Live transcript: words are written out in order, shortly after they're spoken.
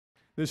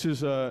This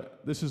is a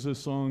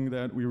song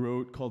that we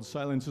wrote called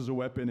 "Silence is a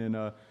Weapon," and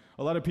a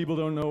lot of people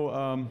don't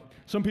know.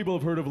 Some people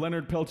have heard of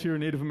Leonard Peltier,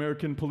 Native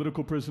American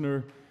political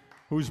prisoner,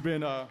 who's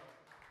been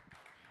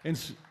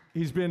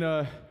he's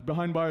been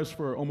behind bars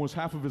for almost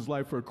half of his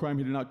life for a crime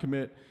he did not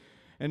commit.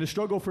 And the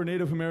struggle for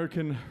Native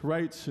American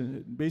rights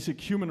and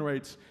basic human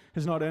rights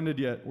has not ended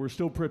yet. We're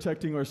still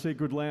protecting our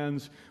sacred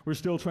lands. We're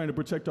still trying to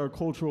protect our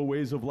cultural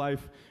ways of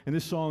life. And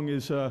this song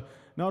is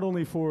not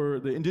only for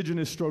the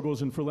indigenous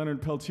struggles and for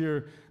Leonard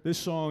Peltier, this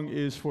song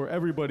is for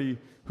everybody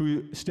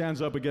who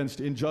stands up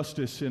against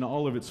injustice in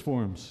all of its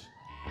forms.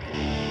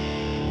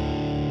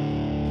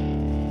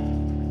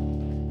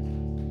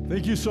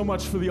 Thank you so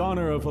much for the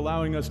honor of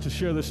allowing us to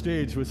share the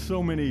stage with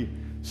so many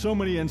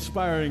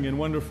inspiring and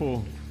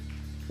wonderful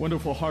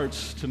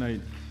hearts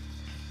tonight.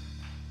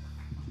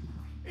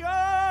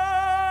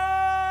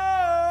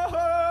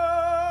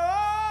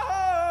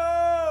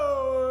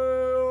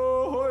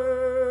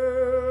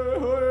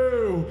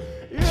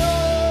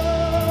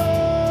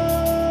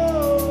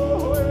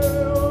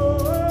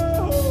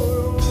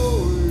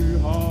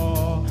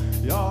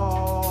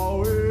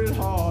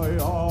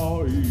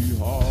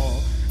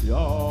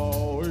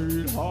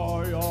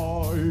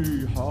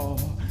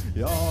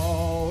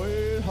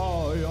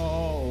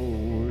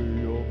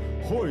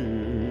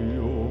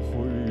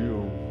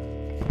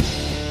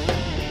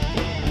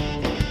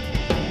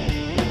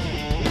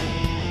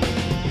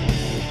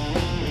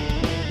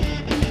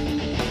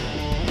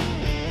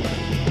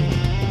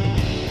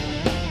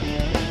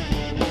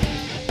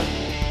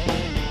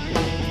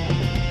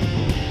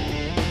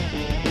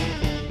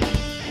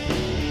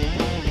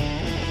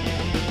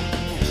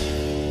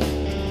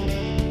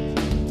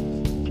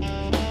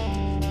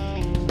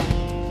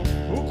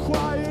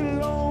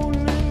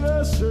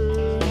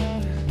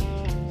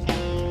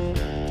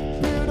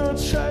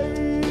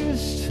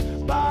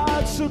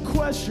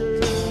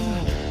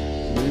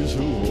 There's a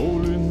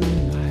hole in the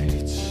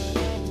night,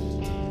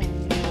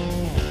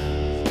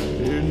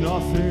 and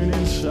nothing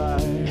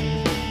inside.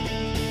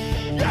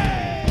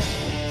 Yeah!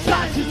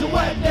 Science is a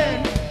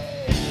weapon,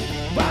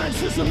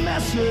 violence is a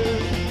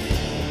message.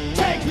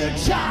 Take the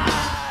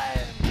time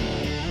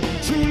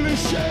to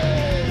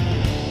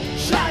listen.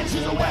 Science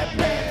is a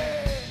weapon,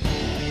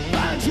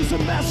 violence is a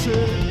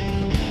message.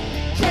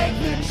 Take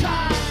the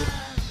time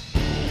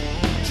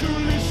to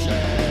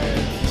listen.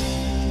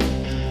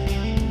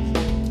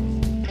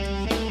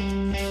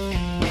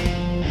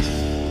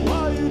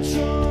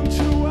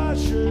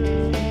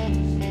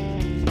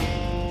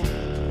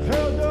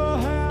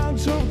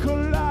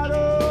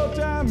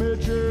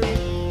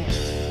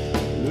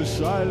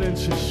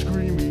 Silence is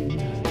screaming,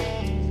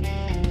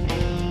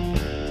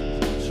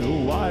 so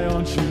why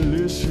aren't you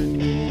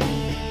listening?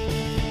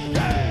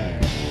 Yeah!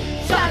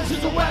 Science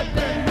is a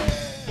weapon,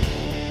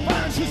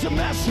 violence is a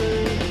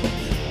message.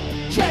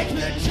 Take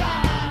the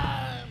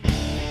time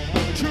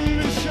to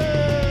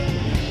listen.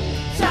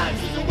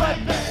 Science is a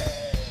weapon,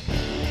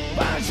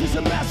 violence is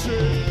a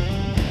message.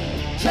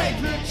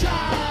 Take the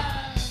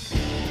time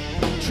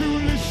to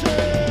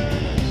listen.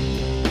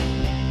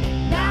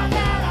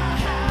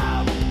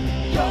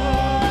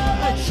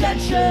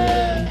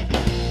 Attention.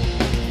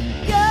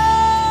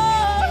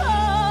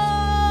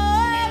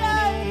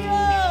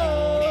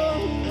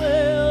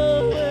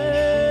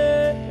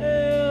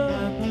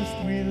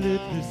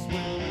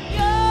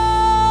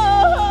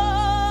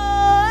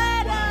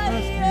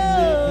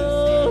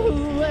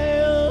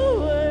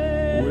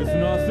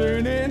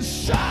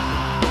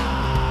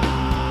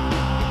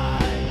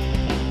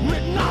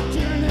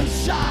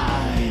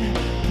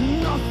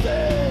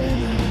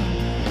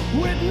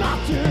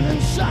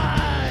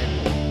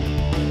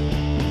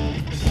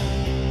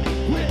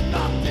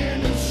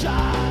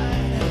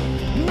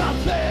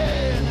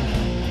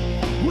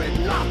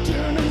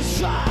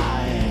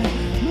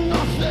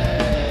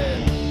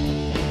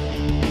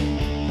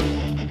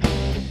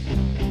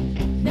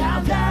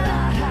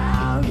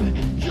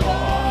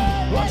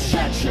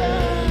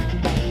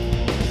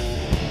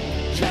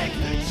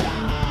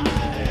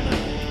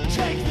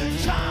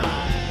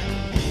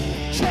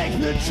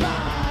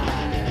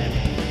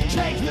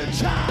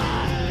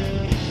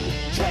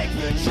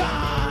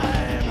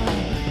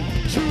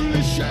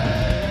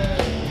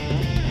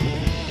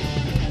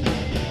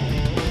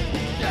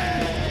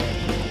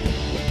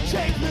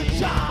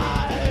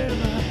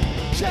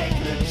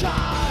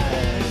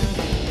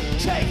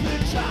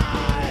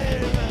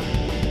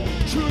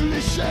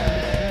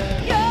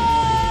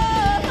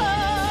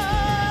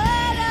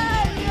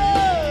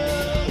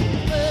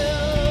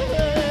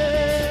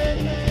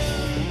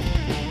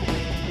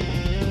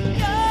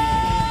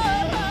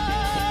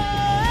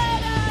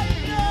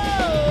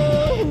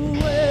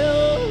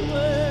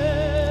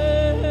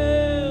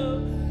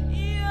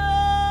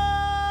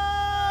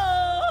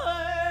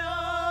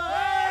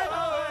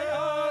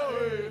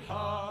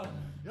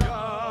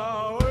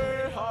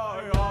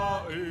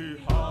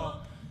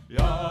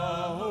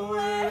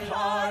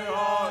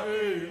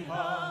 Yahweh,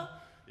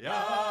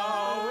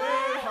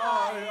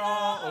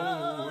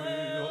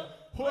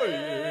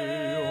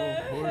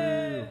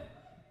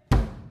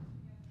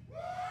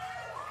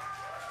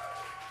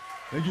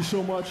 Thank you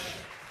so much.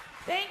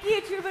 Thank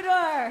you,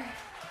 Troubadour.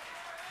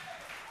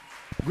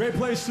 Great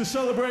place to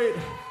celebrate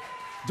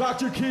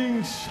Dr.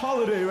 King's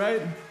holiday,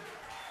 right?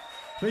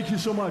 Thank you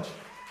so much.